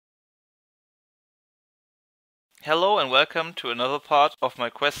Hello and welcome to another part of my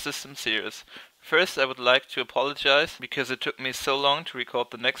quest system series. First, I would like to apologize because it took me so long to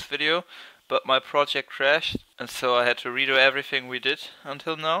record the next video, but my project crashed and so I had to redo everything we did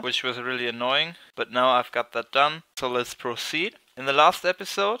until now, which was really annoying, but now I've got that done, so let's proceed. In the last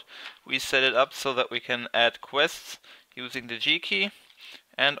episode, we set it up so that we can add quests using the G key,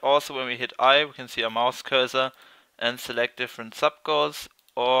 and also when we hit I, we can see our mouse cursor and select different sub-goals,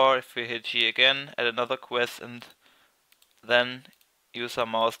 or if we hit G again, add another quest and then use our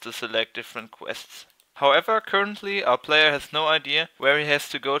mouse to select different quests. However, currently our player has no idea where he has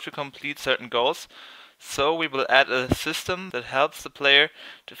to go to complete certain goals, so we will add a system that helps the player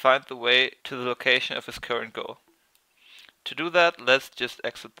to find the way to the location of his current goal. To do that, let's just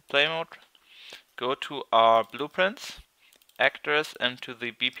exit the play mode, go to our blueprints, actors, and to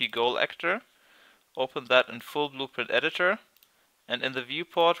the BP goal actor, open that in full blueprint editor, and in the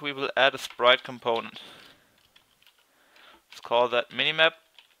viewport we will add a sprite component. Let's call that minimap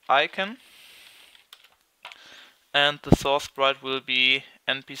icon, and the source sprite will be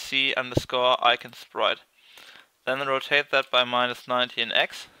npc underscore icon sprite. Then rotate that by -90 in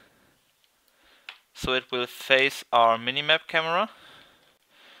X, so it will face our minimap camera,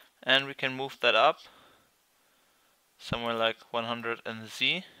 and we can move that up somewhere like 100 in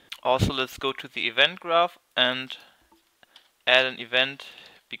Z. Also, let's go to the event graph and add an event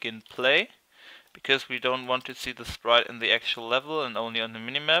begin play, because we don't want to see the sprite in the actual level and only on the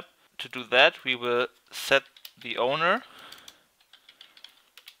minimap. To do that, we will set the owner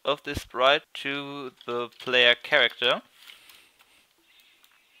of this sprite to the player character.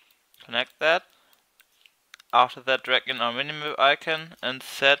 Connect that. After that, drag in our minimap icon and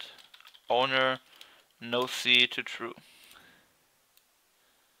set owner no C to true.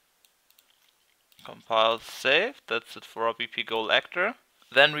 Compile, save. That's it for our BP goal actor.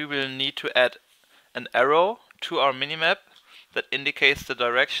 Then we will need to add an arrow to our minimap that indicates the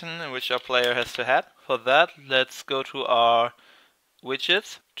direction in which our player has to head. For that, let's go to our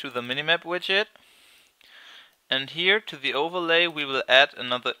widgets, to the minimap widget, and here to the overlay we will add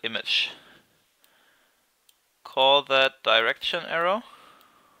another image. Call that direction arrow.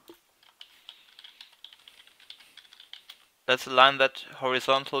 Let's align that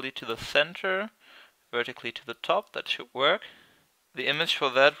horizontally to the center, vertically to the top. That should work. The image for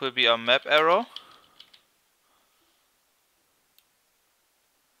that will be our map arrow.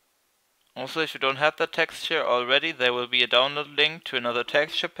 Also, if you don't have that texture already, there will be a download link to another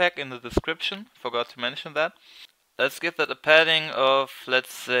texture pack in the description. Forgot to mention that. Let's give that a padding of,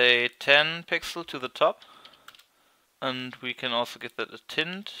 let's say, 10 pixels to the top. And we can also give that a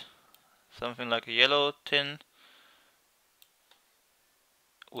tint, something like a yellow tint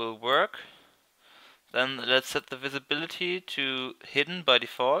will work. Then let's set the visibility to hidden by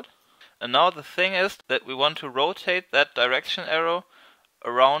default. And now the thing is that we want to rotate that direction arrow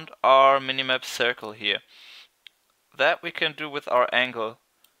around our minimap circle here. That we can do with our angle,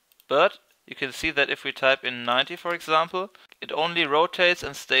 but you can see that if we type in 90 for example, it only rotates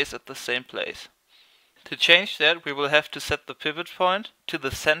and stays at the same place. To change that, we will have to set the pivot point to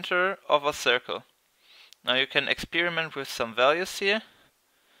the center of a circle. Now you can experiment with some values here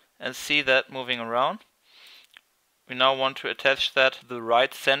and see that moving around. We now want to attach that to the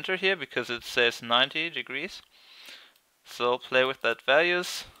right center here because it says 90 degrees. So play with that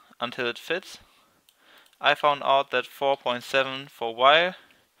values until it fits. I found out that 4.7 for Y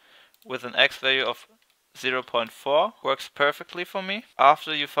with an X value of 0.4 works perfectly for me.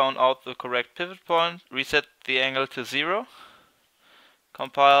 After you found out the correct pivot point, reset the angle to 0.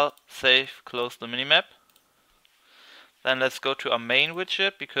 Compile, save, close the minimap. Then let's go to our main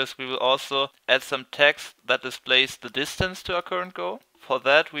widget because we will also add some text that displays the distance to our current goal. For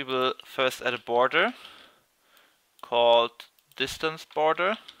that we will first add a border called distance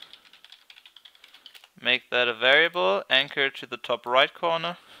border. Make that a variable, anchor to the top right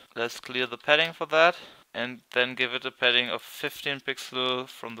corner. Let's clear the padding for that and then give it a padding of 15 pixels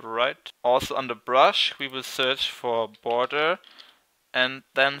from the right. Also under brush we will search for border and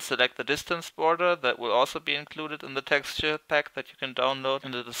then select the distance border. That will also be included in the texture pack that you can download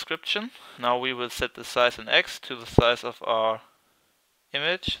in the description. Now we will set the size in X to the size of our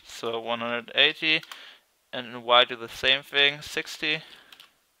image, so 180, and in Y do the same thing, 60.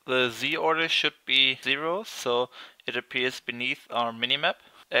 The Z order should be 0, so it appears beneath our minimap.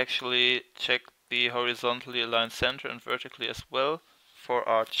 Actually check the horizontally aligned center and vertically as well for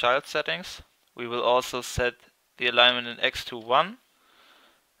our child settings. We will also set the alignment in X to 1,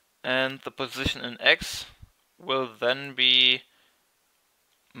 and the position in X will then be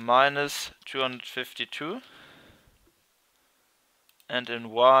 -252, and in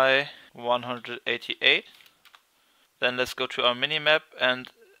Y 188. Then let's go to our minimap and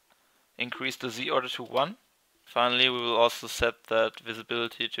increase the Z order to 1. Finally, we will also set that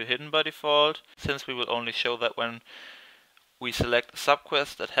visibility to hidden by default, since we will only show that when we select a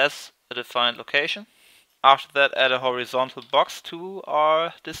subquest that has a defined location. After that, add a horizontal box to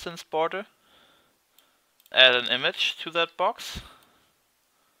our distance border. Add an image to that box.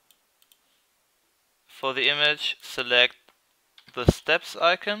 For the image, select the steps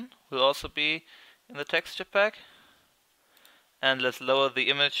icon, will also be in the texture pack. And let's lower the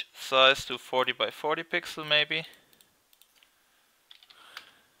image size to 40 by 40 pixel maybe.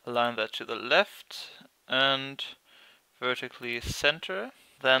 Align that to the left and vertically center.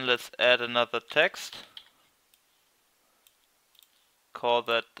 Then let's add another text. Call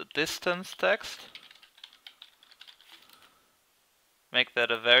that the distance text. Make that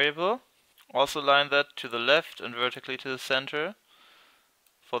a variable. Also align that to the left and vertically to the center.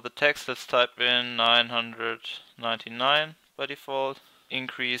 For the text, let's type in 999 by default.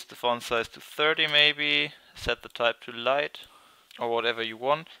 Increase the font size to 30 maybe. Set the type to light or whatever you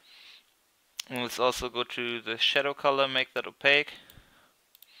want. And let's also go to the shadow color, make that opaque.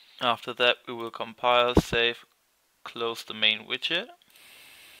 After that, we will compile, save, close the main widget.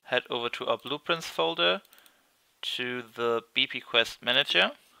 Head over to our blueprints folder, to the BP Quest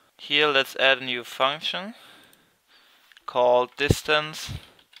Manager. Here let's add a new function called distance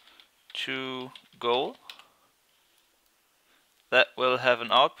to goal. That will have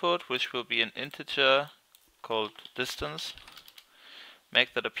an output which will be an integer called distance.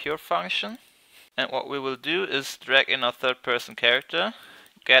 Make that a pure function. And what we will do is drag in our third person character,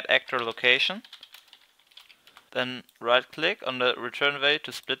 get actor location, then right click on the return value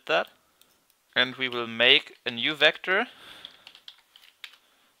to split that, and we will make a new vector,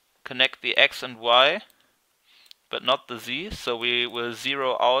 connect the x and y but not the z, so we will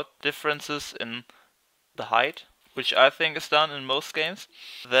zero out differences in the height, which I think is done in most games.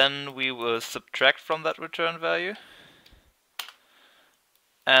 Then we will subtract from that return value,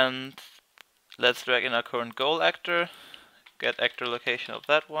 and let's drag in our current goal actor, get actor location of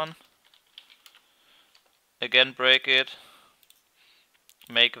that one, again break it,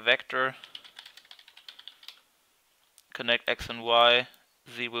 make a vector, connect x and y,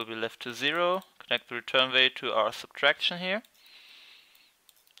 z will be left to 0, connect the return value to our subtraction here.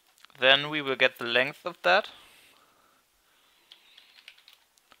 Then we will get the length of that,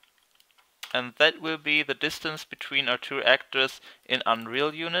 and that will be the distance between our two actors in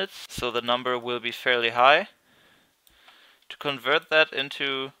Unreal units, so the number will be fairly high. To convert that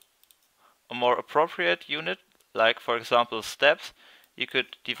into a more appropriate unit, like for example steps, you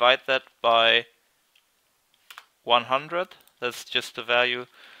could divide that by 100. That's just the value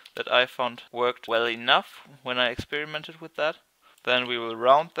that I found worked well enough when I experimented with that. Then we will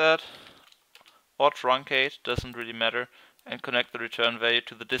round that or truncate, doesn't really matter, and connect the return value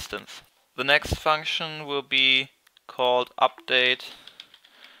to the distance. The next function will be called update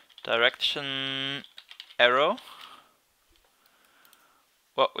direction arrow.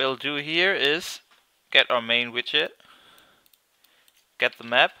 What we'll do here is get our main widget, get the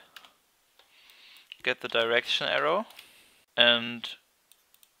map, get the direction arrow, and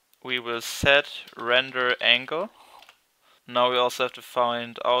we will set render angle. Now we also have to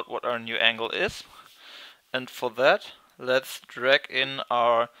find out what our new angle is, and for that let's drag in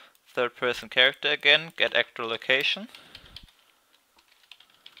our third person character again, get actor location,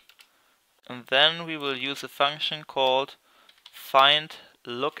 and then we will use a function called find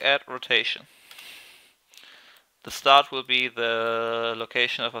look at rotation. The start will be the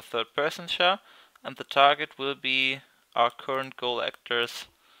location of a third person char, and the target will be our current goal actor's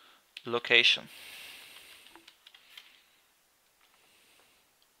location.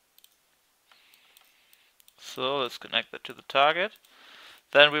 So let's connect that to the target.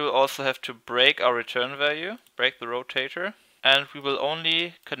 Then we will also have to break our return value, break the rotator, and we will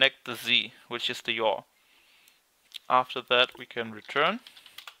only connect the z, which is the yaw. After that we can return,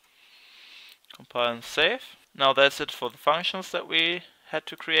 compile and save. Now that's it for the functions that we had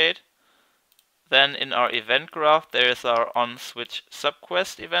to create. Then in our event graph there is our onSwitch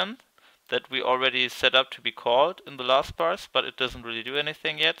subquest event that we already set up to be called in the last parse, but it doesn't really do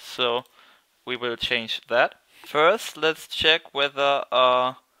anything yet, so we will change that. First, let's check whether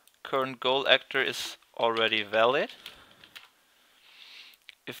our current goal actor is already valid.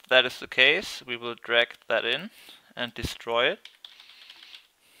 If that is the case, we will drag that in and destroy it.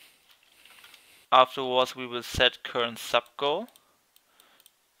 Afterwards, we will set current subgoal,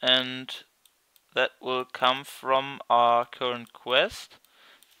 and that will come from our current quest.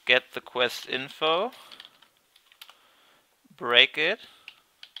 Get the quest info, break it,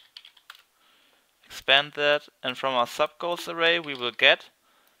 expand that, and from our subgoals array we will get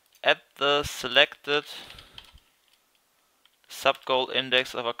at the selected subgoal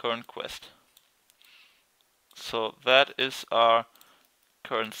index of our current quest. So that is our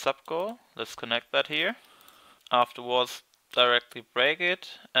current subgoal. Let's connect that here. Afterwards, directly break it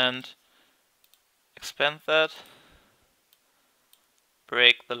and expand that.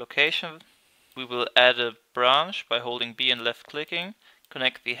 Break the location. We will add a branch by holding B and left clicking.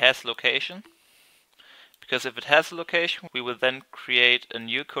 Connect the has location. Because if it has a location, we will then create a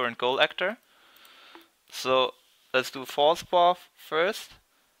new current goal actor. So let's do false path first,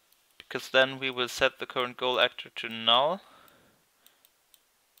 because then we will set the current goal actor to null,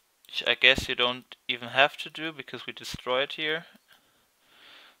 which I guess you don't even have to do because we destroy it here.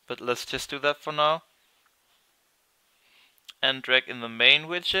 But let's just do that for now. And drag in the main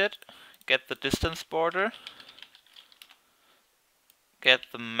widget, get the distance border, get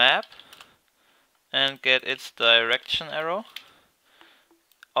the map, and get its direction arrow.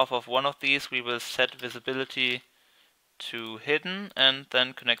 Off of one of these we will set visibility to hidden and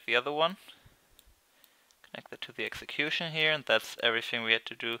then connect the other one. Connect that to the execution here, and that's everything we had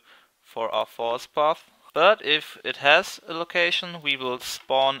to do for our false path. But if it has a location, we will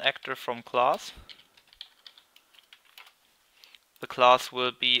spawn actor from class. The class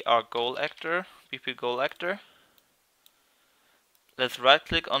will be our goal actor, BP goal actor. Let's right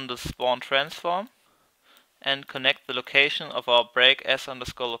click on the spawn transform and connect the location of our break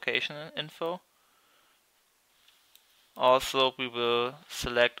s_location info. Also, we will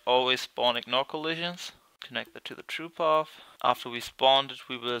select always spawn ignore collisions. Connect that to the true path. After we spawned it,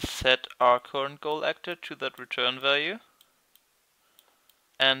 we will set our current goal actor to that return value.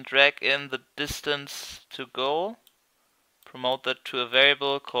 And drag in the distance to goal. Promote that to a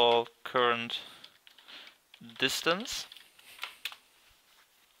variable called current distance.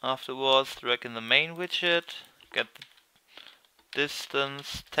 Afterwards, drag in the main widget, get the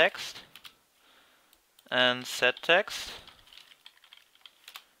distance text, and set text.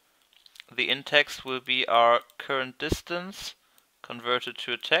 The in text will be our current distance converted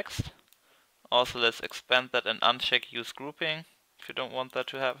to a text. Also, let's expand that and uncheck use grouping if you don't want that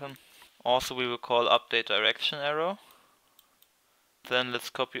to happen. Also, we will call update direction arrow. Then let's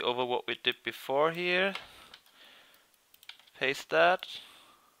copy over what we did before here. Paste that.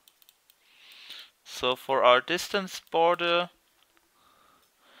 So for our distance border,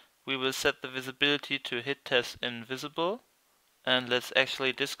 we will set the visibility to hit test invisible. And let's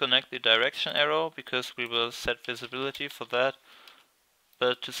actually disconnect the direction arrow because we will set visibility for that,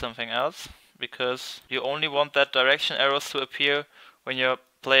 but to something else. Because you only want that direction arrows to appear when your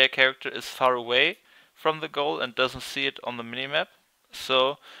player character is far away from the goal and doesn't see it on the minimap.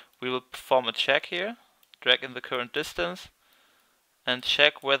 So we will perform a check here, drag in the current distance, and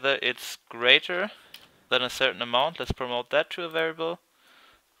check whether it's greater than a certain amount. Let's promote that to a variable,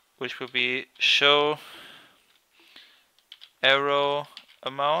 which will be show arrow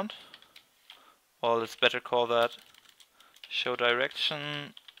amount, or let's better call that show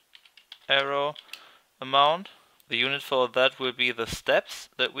direction arrow amount. The unit for that will be the steps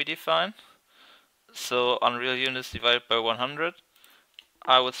that we define. So Unreal units divided by 100.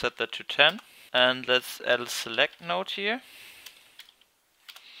 I would set that to 10. And let's add a select node here.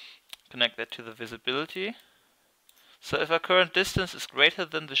 Connect that to the visibility. So if our current distance is greater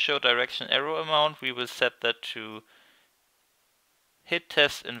than the show direction arrow amount, we will set that to hit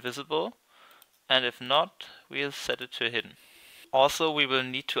test invisible, and if not, we'll set it to hidden. Also, we will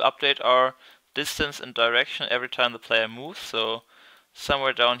need to update our distance and direction every time the player moves. So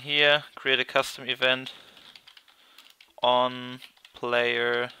somewhere down here, create a custom event on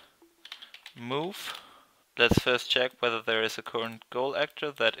player move. Let's first check whether there is a current goal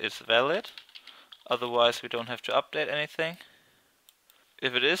actor that is valid. Otherwise, we don't have to update anything.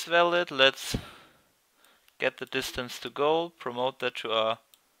 If it is valid, let's get the distance to goal, promote that to our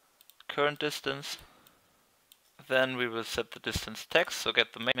current distance. Then we will set the distance text, so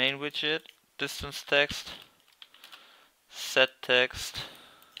get the main widget, distance text, set text,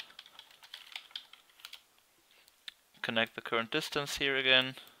 connect the current distance here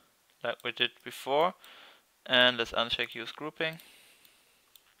again, like we did before, and let's uncheck use grouping.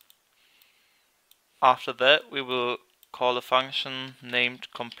 After that, we will call a function named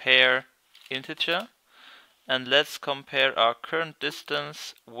compare integer, and let's compare our current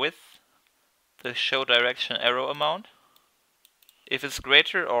distance with the show direction arrow amount. If it's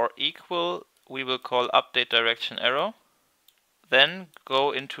greater or equal, we will call update direction arrow. Then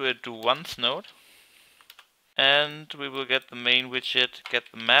go into a do once node, and we will get the main widget, get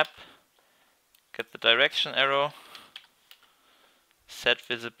the map, get the direction arrow, set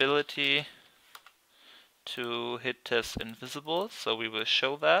visibility, to hit test invisible, so we will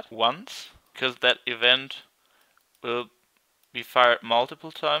show that once, because that event will be fired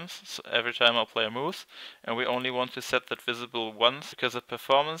multiple times, so every time our player moves, and we only want to set that visible once because of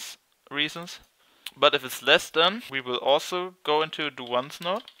performance reasons. But if it's less than, we will also go into do once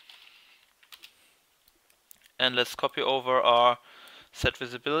node, and let's copy over our set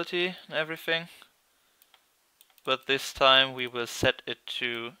visibility and everything, but this time we will set it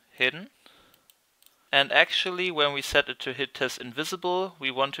to hidden. And actually, when we set it to hit test invisible,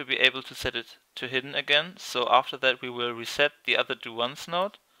 we want to be able to set it to hidden again. So after that we will reset the other do once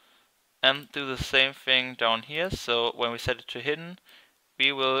node and do the same thing down here. So when we set it to hidden,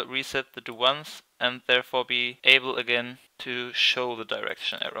 we will reset the do once and therefore be able again to show the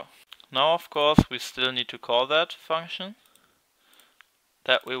direction arrow. Now of course we still need to call that function.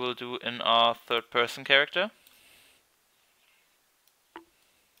 That we will do in our third person character.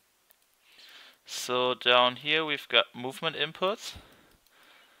 So down here we've got movement inputs,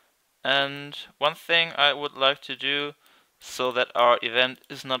 and one thing I would like to do so that our event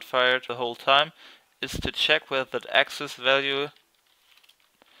is not fired the whole time is to check whether that axis value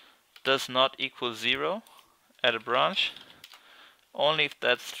does not equal 0 at a branch. Only if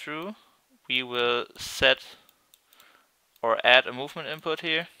that's true we will set or add a movement input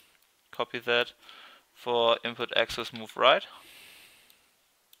here, copy that for input axis move right.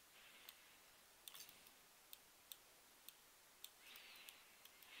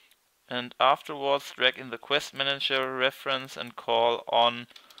 And afterwards drag in the quest manager reference and call on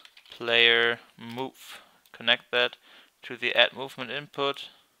player move. Connect that to the add movement input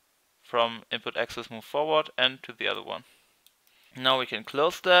from input axis move forward and to the other one. Now we can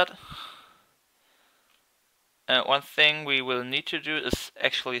close that. And one thing we will need to do is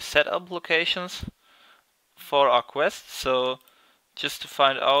actually set up locations for our quests. So just to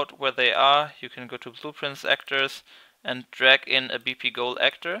find out where they are, you can go to Blueprints Actors and drag in a BP goal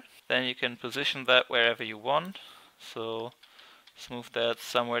actor. Then you can position that wherever you want. So let's move that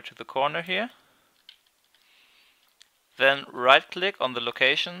somewhere to the corner here. Then right click on the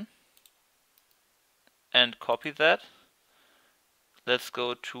location and copy that. Let's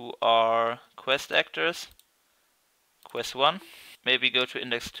go to our quest actors, quest 1. Maybe go to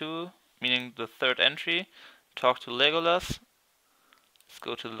index 2, meaning the third entry, talk to Legolas. Let's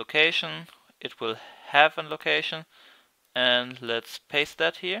go to the location, it will have a location, and let's paste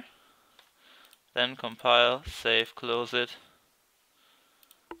that here. Then compile, save, close it,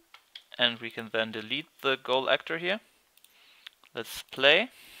 and we can then delete the goal actor here. Let's play.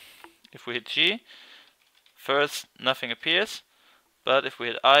 If we hit G, first nothing appears, but if we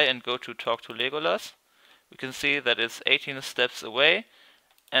hit I and go to talk to Legolas, we can see that it's 18 steps away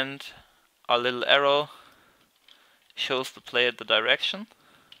and our little arrow shows the player the direction.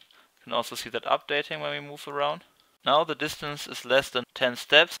 You can also see that updating when we move around. Now the distance is less than 10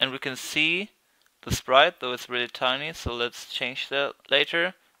 steps and we can see the sprite, though it's really tiny, so let's change that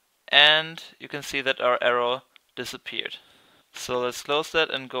later. And you can see that our arrow disappeared. So let's close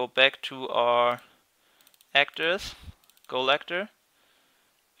that and go back to our actors, goal actor,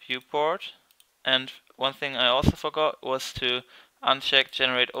 viewport. And one thing I also forgot was to uncheck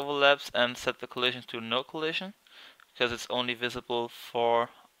generate overlaps and set the collision to no collision, because it's only visible for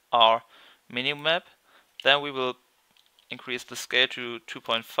our minimap. Then we will increase the scale to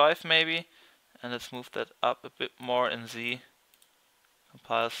 2.5 maybe, and let's move that up a bit more in Z.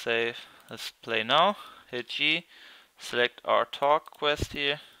 Compile, save, let's play now, hit G, select our talk quest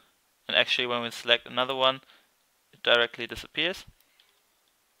here, and actually when we select another one it directly disappears.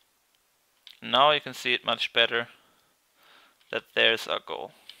 Now you can see it much better that there's our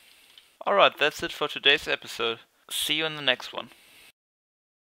goal. Alright, that's it for today's episode. See you in the next one.